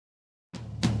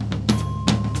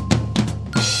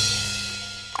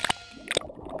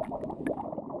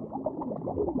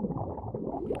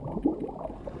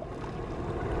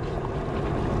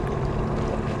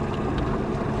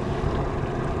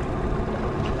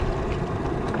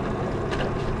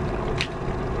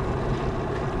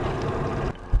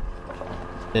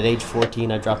At age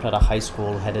 14, I dropped out of high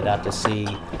school, headed out to sea.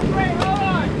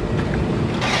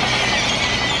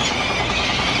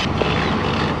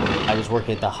 I was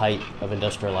working at the height of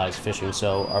industrialized fishing,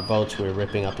 so our boats were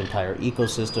ripping up entire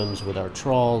ecosystems with our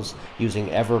trawls,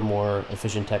 using ever more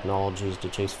efficient technologies to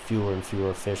chase fewer and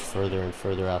fewer fish further and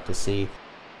further out to sea.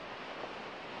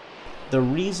 The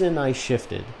reason I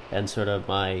shifted and sort of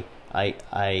I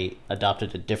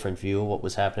adopted a different view of what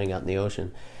was happening out in the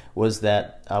ocean was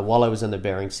that while I was in the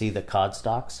Bering Sea, the cod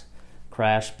stocks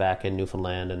crashed back in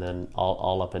Newfoundland and then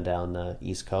all up and down the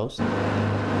East Coast. And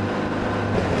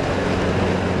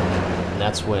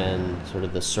that's when sort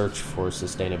of the search for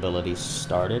sustainability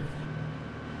started.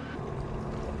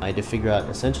 I had to figure out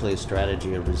essentially a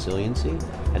strategy of resiliency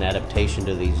and adaptation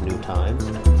to these new times.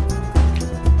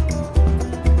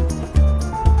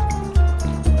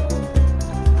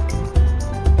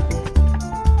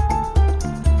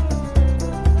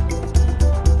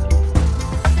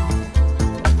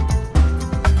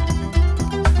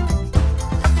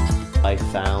 I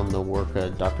found the work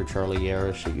of Dr. Charlie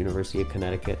Yarish at University of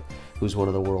Connecticut, who's one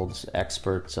of the world's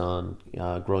experts on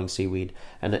growing seaweed.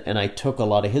 And I took a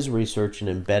lot of his research and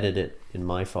embedded it in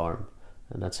my farm.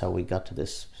 And that's how we got to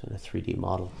this sort of 3D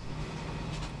model.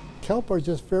 Kelp are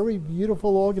just very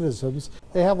beautiful organisms.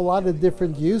 They have a lot of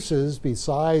different uses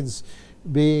besides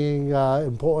being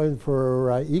important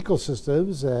for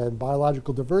ecosystems and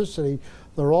biological diversity.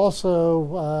 They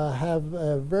also have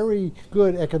a very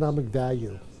good economic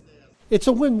value. It's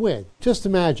a win-win. Just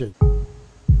imagine.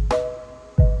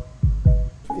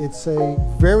 It's a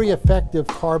very effective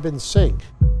carbon sink.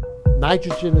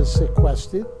 Nitrogen is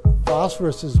sequestered,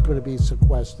 phosphorus is going to be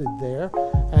sequestered there,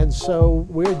 and so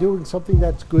we're doing something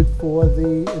that's good for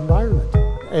the environment.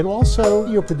 And also,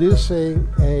 you're producing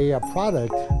a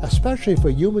product, especially for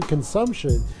human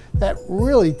consumption, that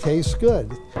really tastes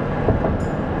good.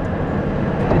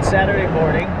 It's Saturday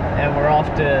morning, and we're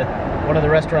off to one of the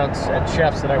restaurants and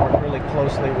chefs that I work really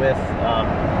closely with,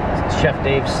 Chef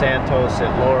Dave Santos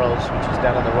at Laurel's, which is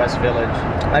down in the West Village.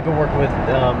 I've been working with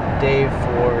Dave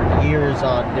for years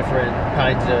on different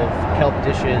kinds of kelp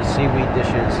dishes, seaweed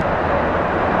dishes.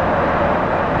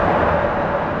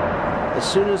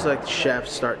 As soon as like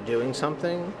chefs start doing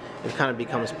something, it kind of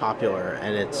becomes popular,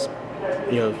 and it's,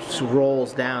 you know,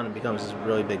 rolls down and becomes this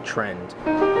really big trend.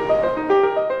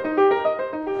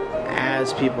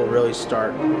 As people really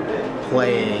start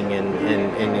playing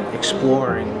and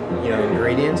exploring, you know,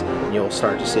 ingredients, you'll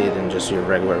start to see it in just your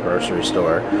regular grocery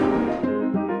store.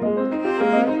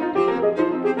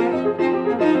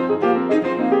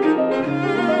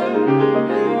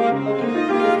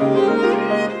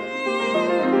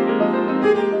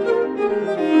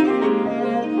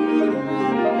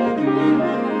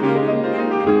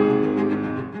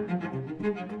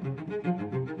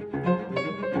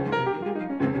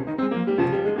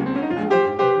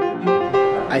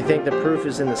 I think the proof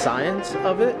is in the science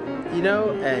of it, you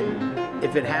know, and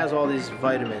if it has all these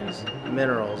vitamins,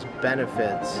 minerals,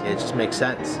 benefits, it just makes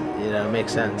sense, you know, it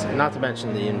makes sense. And not to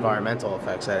mention the environmental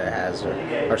effects that it has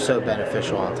are so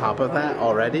beneficial on top of that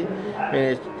already. I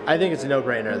mean, I think it's a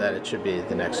no-brainer that it should be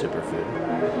the next superfood.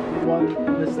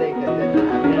 One mistake that didn't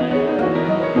happen.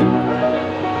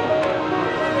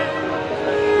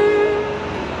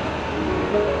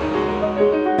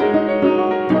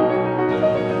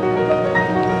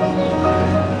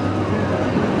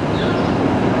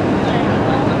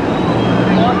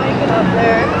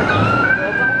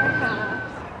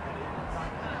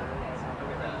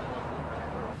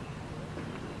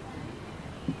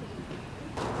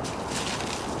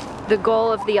 The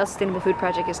goal of the Yale Sustainable Food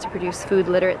Project is to produce food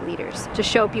literate leaders, to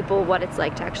show people what it's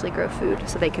like to actually grow food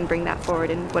so they can bring that forward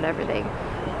in whatever they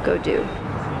go do.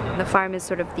 The farm is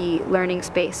sort of the learning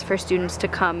space for students to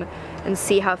come and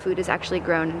see how food is actually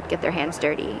grown and get their hands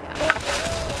dirty.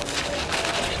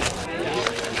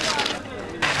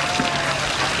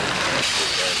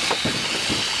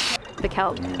 The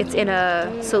kelp, it's in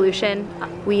a solution.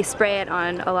 We spray it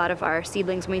on a lot of our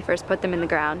seedlings when we first put them in the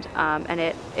ground, and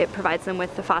it provides them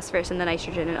with the phosphorus and the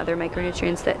nitrogen and other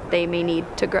micronutrients that they may need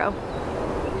to grow.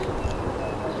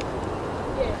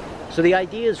 So the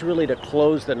idea is really to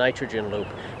close the nitrogen loop.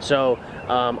 So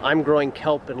I'm growing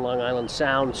kelp in Long Island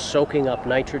Sound, soaking up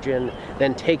nitrogen,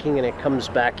 then taking it comes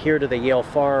back here to the Yale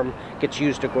farm, gets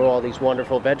used to grow all these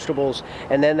wonderful vegetables,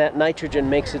 and then that nitrogen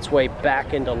makes its way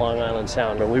back into Long Island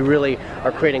Sound. And we really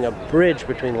are creating a bridge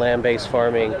between land-based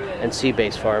farming and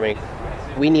sea-based farming.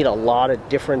 We need a lot of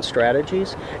different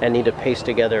strategies and need to paste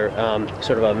together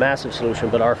sort of a massive solution,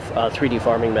 but our 3D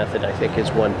farming method, I think, is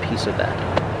one piece of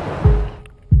that.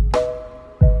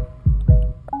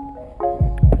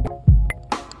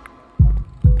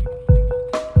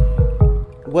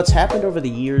 what's happened over the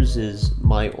years is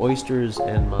my oysters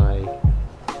and my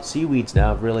seaweeds now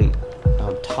have really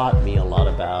taught me a lot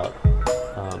about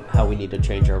how we need to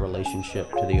change our relationship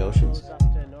to the oceans.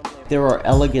 There are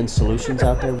elegant solutions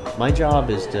out there. My job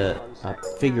is to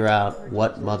figure out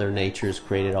what Mother Nature's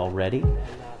created already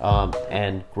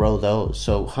and grow those.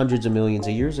 So hundreds of millions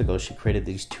of years ago, she created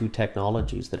these two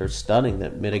technologies that are stunning,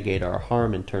 that mitigate our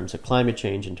harm in terms of climate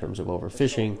change, in terms of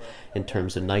overfishing, in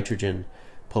terms of nitrogen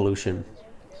pollution,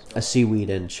 seaweed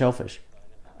and shellfish.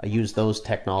 I use those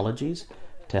technologies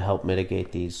to help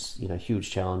mitigate these,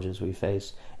 huge challenges we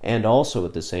face, and also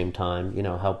at the same time,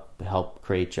 help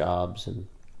create jobs and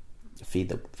feed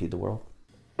the world.